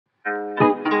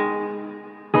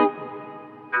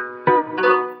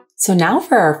So now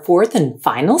for our fourth and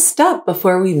final step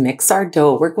before we mix our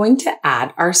dough, we're going to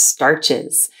add our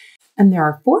starches. And there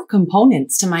are 4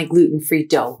 components to my gluten-free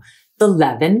dough: the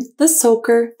leaven, the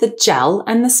soaker, the gel,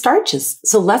 and the starches.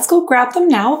 So let's go grab them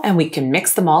now and we can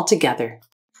mix them all together.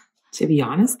 To be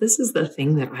honest, this is the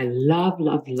thing that I love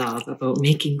about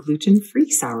making gluten-free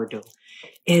sourdough,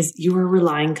 is you are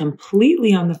relying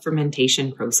completely on the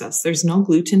fermentation process. There's no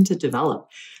gluten to develop.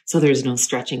 So there's no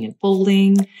stretching and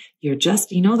folding. You're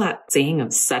just, you know that saying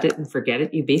of set it and forget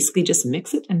it? You basically just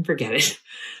mix it and forget it.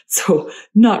 So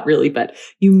not really, but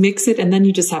you mix it and then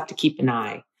you just have to keep an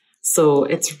eye. So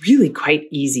it's really quite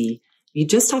easy. You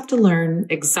just have to learn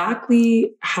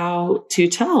exactly how to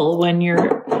tell when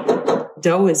your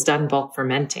dough is done bulk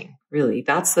fermenting. Really,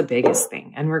 that's the biggest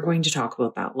thing. And we're going to talk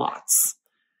about that lots.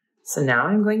 So now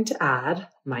I'm going to add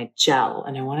my gel,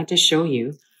 and I wanted to show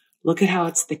you, look at how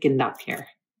it's thickened up here.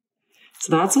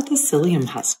 So that's what the psyllium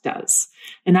husk does.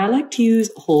 And I like to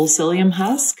use whole psyllium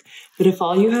husk, but if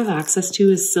all you have access to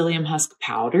is psyllium husk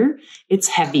powder, it's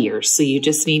heavier. So you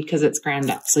just need, because it's ground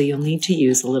up, so you'll need to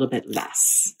use a little bit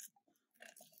less.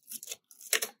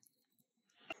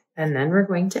 And then we're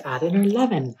going to add in our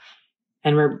leaven.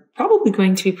 And we're probably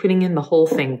going to be putting in the whole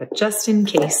thing, but just in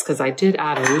case, because I did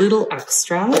add a little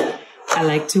extra, I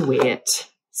like to weigh it.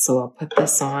 So I'll put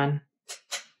this on.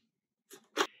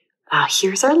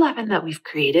 Here's our leaven that we've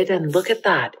created, and look at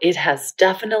that. It has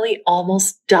definitely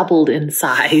almost doubled in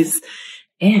size.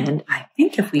 And I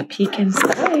think if we peek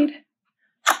inside,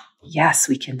 yes,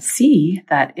 we can see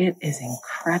that it is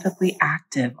incredibly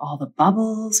active. All the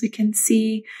bubbles we can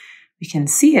see. We can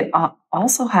see it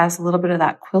also has a little bit of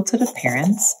that quilted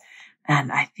appearance,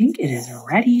 and I think it is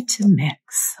ready to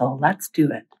mix. So let's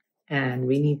do it. And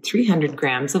we need 300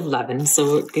 grams of leaven,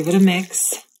 so give it a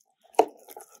mix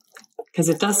because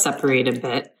it does separate a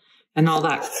bit, and all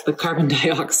that, the carbon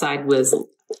dioxide was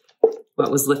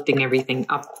what was lifting everything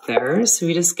up there. So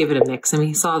we just give it a mix, and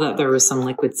we saw that there was some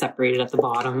liquid separated at the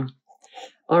bottom.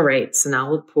 All right, so now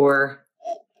we'll pour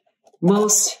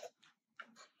most,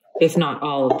 if not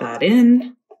all of that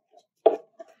in.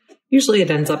 Usually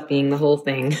it ends up being the whole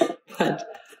thing, but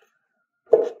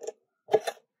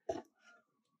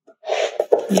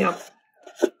yep,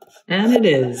 and it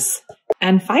is.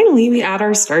 And finally, we add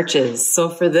our starches. So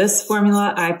for this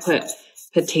formula, I put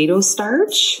potato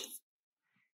starch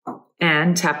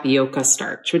and tapioca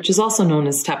starch, which is also known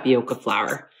as tapioca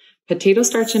flour. Potato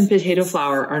starch and potato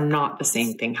flour are not the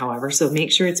same thing, however, so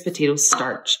make sure it's potato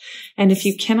starch. And if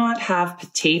you cannot have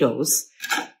potatoes,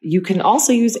 you can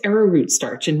also use arrowroot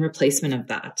starch in replacement of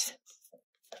that.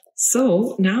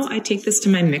 So now I take this to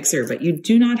my mixer, but you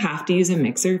do not have to use a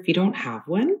mixer if you don't have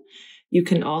one. You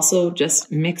can also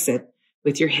just mix it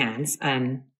with your hands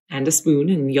and a spoon,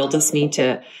 and you'll just need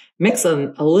to mix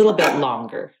them a little bit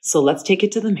longer. So let's take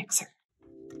it to the mixer.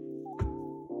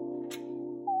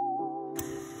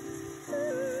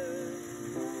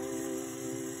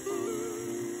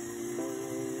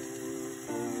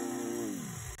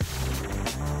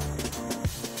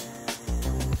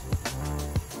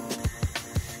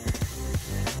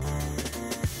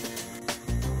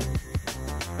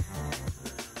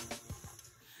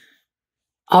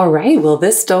 All right, well,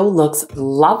 this dough looks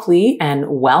lovely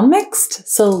and well mixed.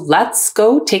 So let's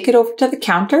go take it over to the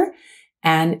counter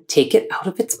and take it out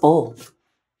of its bowl.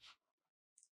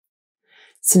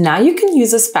 So now you can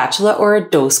use a spatula or a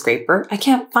dough scraper. I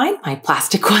can't find my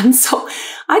plastic one, so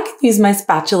I can use my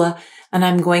spatula, and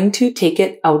I'm going to take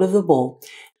it out of the bowl.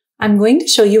 I'm going to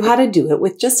show you how to do it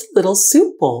with just a little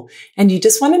soup bowl. And you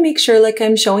just want to make sure, like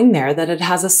I'm showing there, that it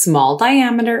has a small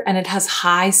diameter and it has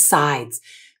high sides.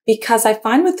 Because I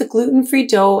find with the gluten-free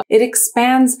dough, it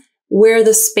expands where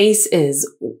the space is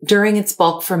during its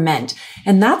bulk ferment.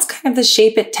 And that's kind of the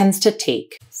shape it tends to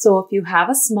take. So if you have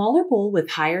a smaller bowl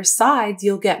with higher sides,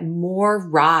 you'll get more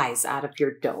rise out of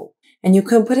your dough. And you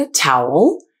can put a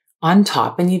towel on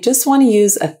top, and you just want to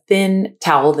use a thin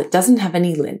towel that doesn't have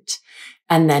any lint.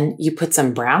 And then you put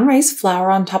some brown rice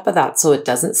flour on top of that so it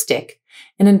doesn't stick.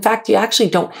 And in fact, you actually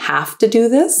don't have to do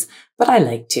this, but I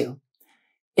like to.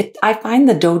 I find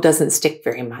the dough doesn't stick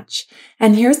very much.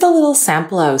 And here's the little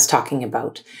sample I was talking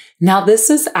about. Now, this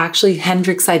is actually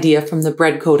Hendrik's idea from the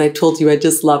bread code. I told you I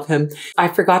just love him. I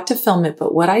forgot to film it,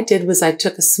 but what I did was I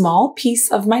took a small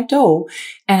piece of my dough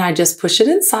and I just push it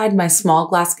inside my small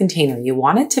glass container. You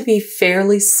want it to be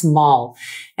fairly small,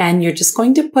 and you're just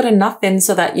going to put enough in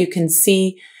so that you can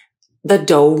see the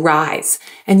dough rise.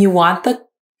 And you want the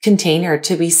container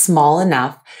to be small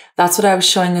enough. That's what I was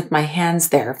showing with my hands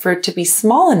there, for it to be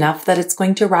small enough that it's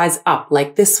going to rise up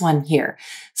like this one here.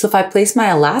 So if I place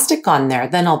my elastic on there,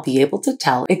 then I'll be able to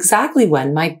tell exactly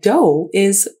when my dough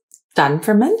is done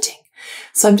fermenting.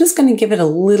 So I'm just going to give it a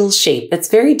little shape. It's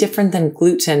very different than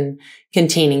gluten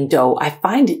containing dough. I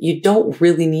find it, you don't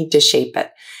really need to shape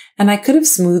it. And I could have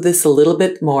smoothed this a little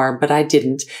bit more, but I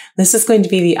didn't. This is going to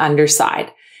be the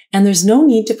underside. And there's no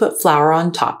need to put flour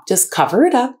on top. Just cover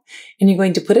it up and you're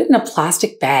going to put it in a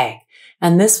plastic bag.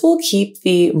 And this will keep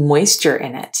the moisture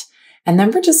in it. And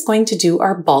then we're just going to do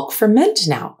our bulk ferment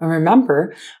now. And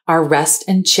remember, our rest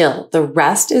and chill. The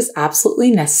rest is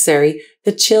absolutely necessary.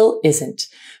 The chill isn't.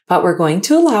 But we're going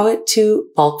to allow it to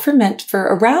bulk ferment for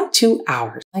around 2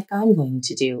 hours, like I'm going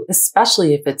to do,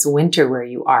 especially if it's winter where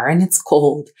you are and it's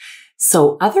cold.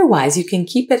 So otherwise, you can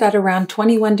keep it at around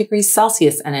 21 degrees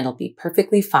Celsius and it'll be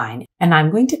perfectly fine. And I'm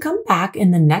going to come back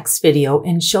in the next video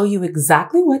and show you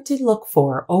exactly what to look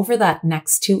for over that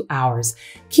next 2 hours.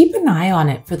 Keep an eye on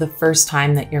it for the first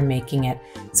time that you're making it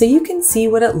so you can see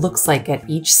what it looks like at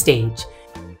each stage.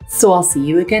 So I'll see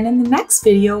you again in the next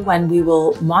video when we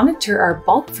will monitor our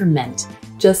bulk ferment.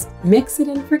 Just mix it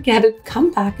and forget it,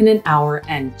 come back in an hour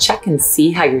and check and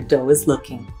see how your dough is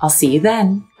looking. I'll see you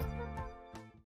then.